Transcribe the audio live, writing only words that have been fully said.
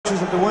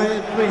of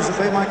Dwayne. Please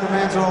obey my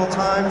commands at all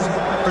times.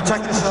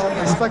 Protect yourself,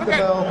 respect the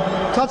bell.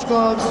 Touch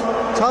gloves,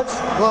 touch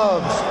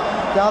gloves.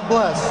 God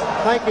bless.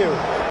 Thank you.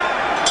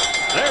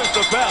 There's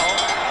the bell.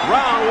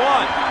 Round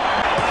one.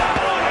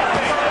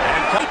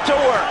 And cut to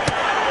work.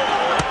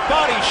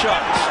 Body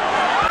shots.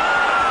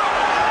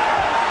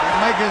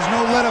 Mike has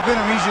no let up in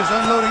him. He's just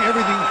unloading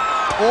everything,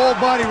 all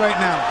body right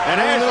now.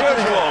 And as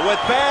usual, with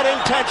bad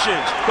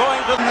intentions, going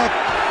to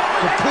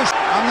push.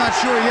 I'm not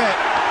sure yet.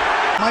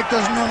 Mike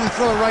doesn't normally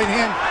throw a right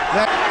hand.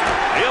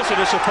 Nielsen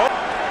is supposed.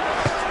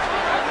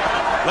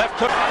 Left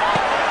hook.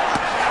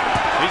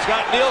 He's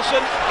got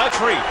Nielsen a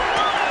treat.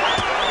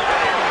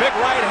 Big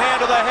right hand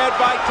to the head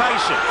by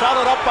Tyson,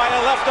 followed up by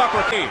a left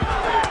uppercut.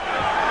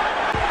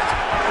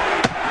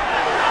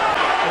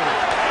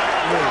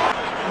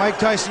 Mike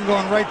Tyson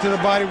going right to the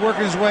body,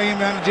 working his way in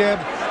behind the jab,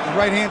 the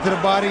right hand to the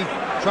body,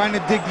 trying to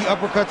dig the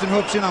uppercuts and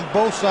hooks in on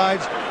both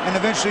sides, and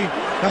eventually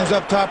comes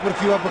up top with a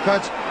few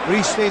uppercuts, but he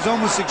stays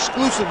almost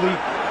exclusively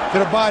to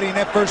the body in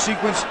that first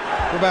sequence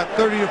for about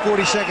 30 to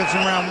 40 seconds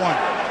in round one.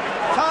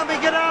 Tommy,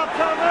 get out,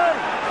 Tommy!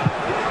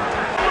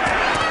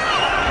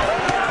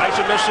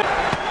 Tyson missing,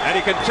 and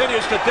he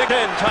continues to dig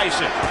in.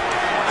 Tyson.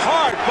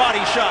 Hard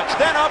body shots,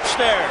 then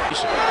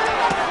upstairs.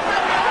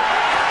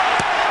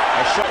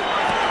 A shot.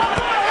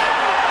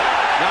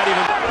 Not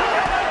even.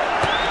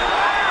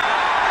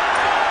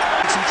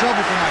 Some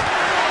trouble tonight.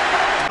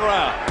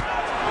 Round.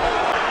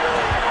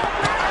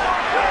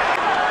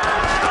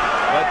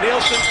 But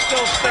Nielsen's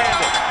still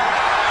standing.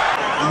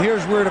 And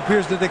here's where it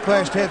appears that they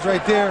clashed heads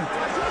right there.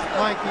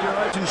 Mike,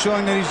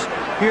 showing that he's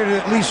here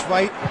to at least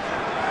fight.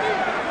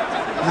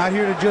 Not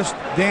here to just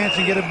dance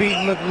and get a beat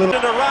and look a little.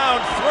 Into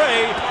round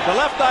three, the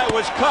left eye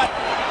was cut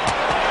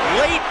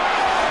late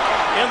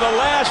in the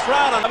last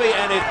round,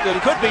 and it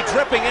could be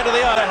dripping into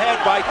the other head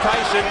by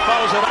Tyson.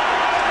 Follows it up.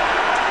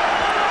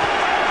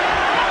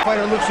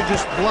 Fighter looks to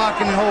just block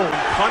and hold.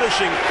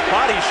 Punishing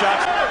body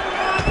shots.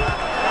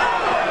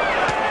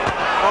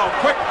 Oh,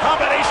 quick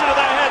combination of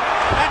the head,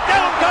 and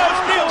down goes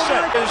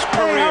Nielsen. His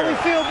career. Hey, how we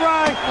feel,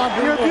 Brian?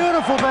 You're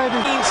beautiful, baby.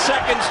 15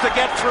 seconds to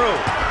get through.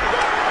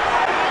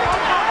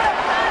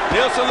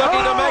 Nielsen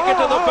looking to make it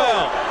to the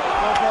bell.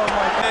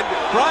 And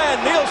Brian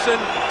Nielsen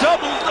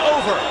doubled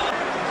over.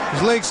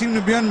 His legs seem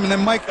to be under him, and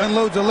then Mike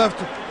unloads a left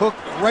hook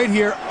right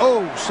here.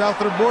 Oh, south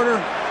of the border,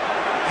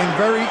 and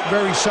very,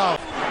 very solid.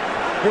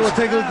 Here we'll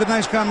take a look at the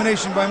nice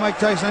combination by Mike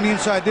Tyson on the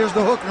inside. There's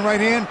the hook in the right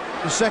hand,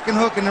 the second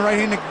hook in the right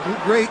hand that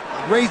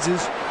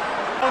grazes.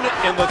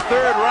 In the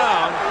third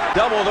round,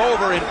 doubled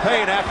over in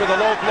pain after the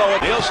low blow.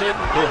 Nielsen,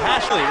 who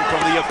hassling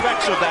from the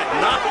effects of that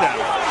knockdown.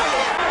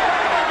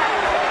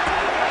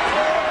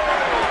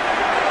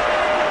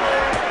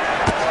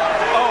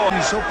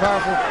 He's so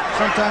powerful,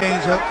 sometimes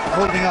he's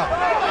holding up.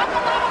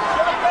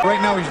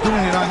 Right now he's doing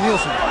it on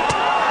Nielsen.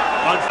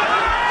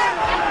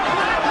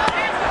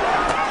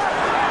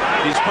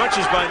 These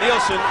punches by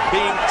Nielsen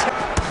being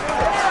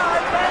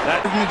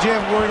that the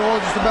jab worried all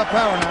just about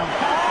power now.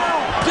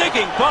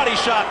 Digging body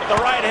shot with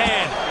the right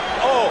hand.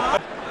 Oh.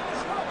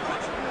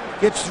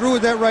 Gets through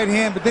with that right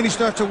hand, but then he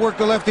starts to work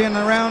the left hand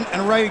around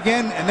and right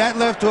again, and that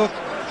left hook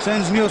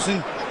sends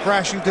Nielsen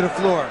crashing to the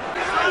floor.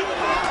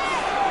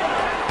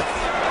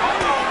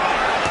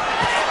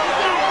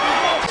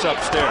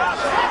 Upstairs.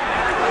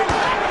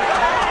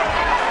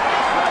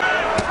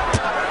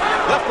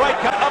 Left right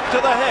cut up to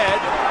the head.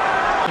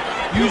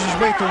 Uses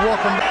weight to walk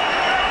him.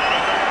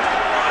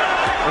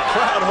 The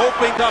crowd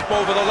hoping up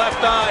over the left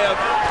eye of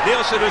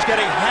Nielsen, who's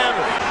getting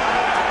hammered.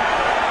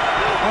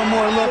 One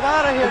more look. Get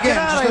out of here.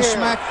 Again, just a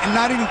smack, and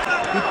not even.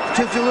 He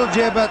tips a little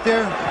jab out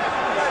there,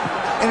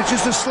 and it's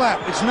just a slap.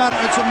 It's not.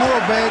 It's a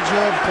moral badge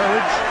of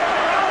courage.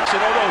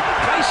 So although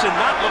Tyson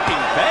not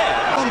looking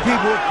bad, some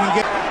people can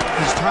get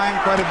his time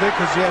quite a bit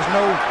because he has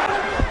no.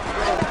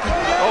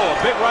 Oh, a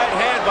big right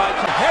hand by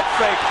head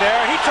fake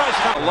there. He tries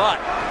to a lot.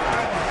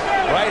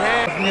 Right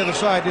hand from the other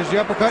side. There's the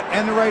uppercut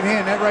and the right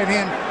hand. That right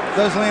hand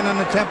does land on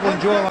the temple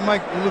and jaw.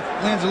 Mike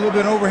lands a little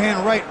bit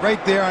overhand right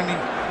there on the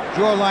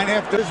jawline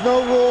after. There's no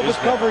rule to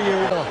cover you.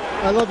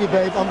 I love you,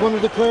 babe. I'm going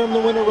to declare him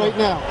the winner right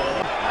now.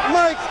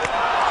 Mike!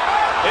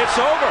 It's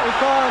over.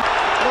 It's on.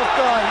 Left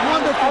eye.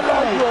 Wonderful.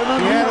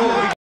 Yeah.